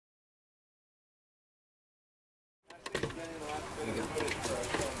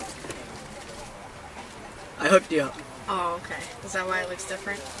hooked you up. Oh, okay. Is that why it looks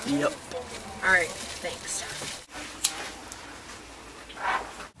different? Yep. Alright, thanks.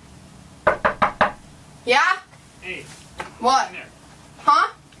 Yeah? Hey. What? Come in.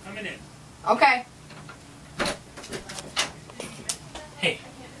 Huh? Coming in. Okay. Hey.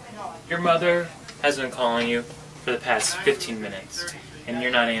 Your mother has been calling you for the past 15 minutes, and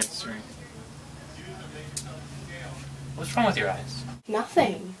you're not answering. What's wrong with your eyes?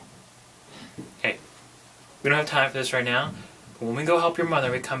 Nothing. Hey, we don't have time for this right now, but when we go help your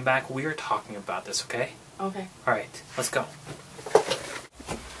mother, we come back, we are talking about this, okay? Okay. Alright, let's go.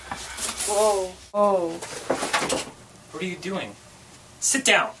 Whoa. Oh. What are you doing? Sit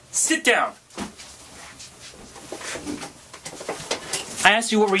down! Sit down! I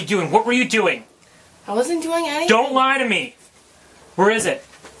asked you what were you doing? What were you doing? I wasn't doing anything. Don't lie to me! Where is it?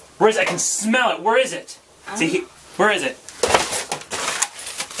 Where is it? I can smell it. Where is it? See, where is it?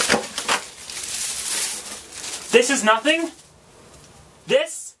 This is nothing?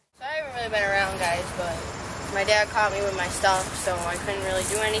 This? So I haven't really been around, guys, but my dad caught me with my stuff, so I couldn't really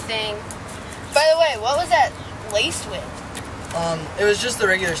do anything. By the way, what was that laced with? It was just the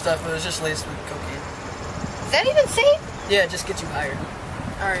regular stuff. It was just laced with cocaine. Is that even safe? Yeah, it just gets you higher.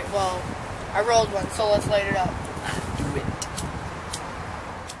 Alright, well, I rolled one, so let's light it up. Do it.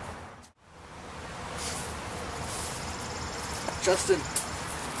 Justin,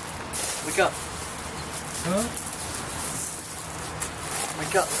 wake up. Huh?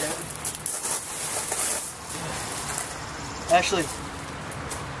 Wake up, Dad. Ashley.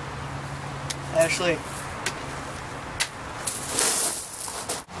 Ashley.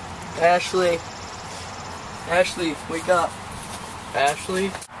 Ashley. Ashley, wake up.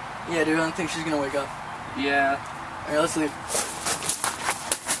 Ashley? Yeah, dude, I don't think she's gonna wake up. Yeah. Alright, let's leave.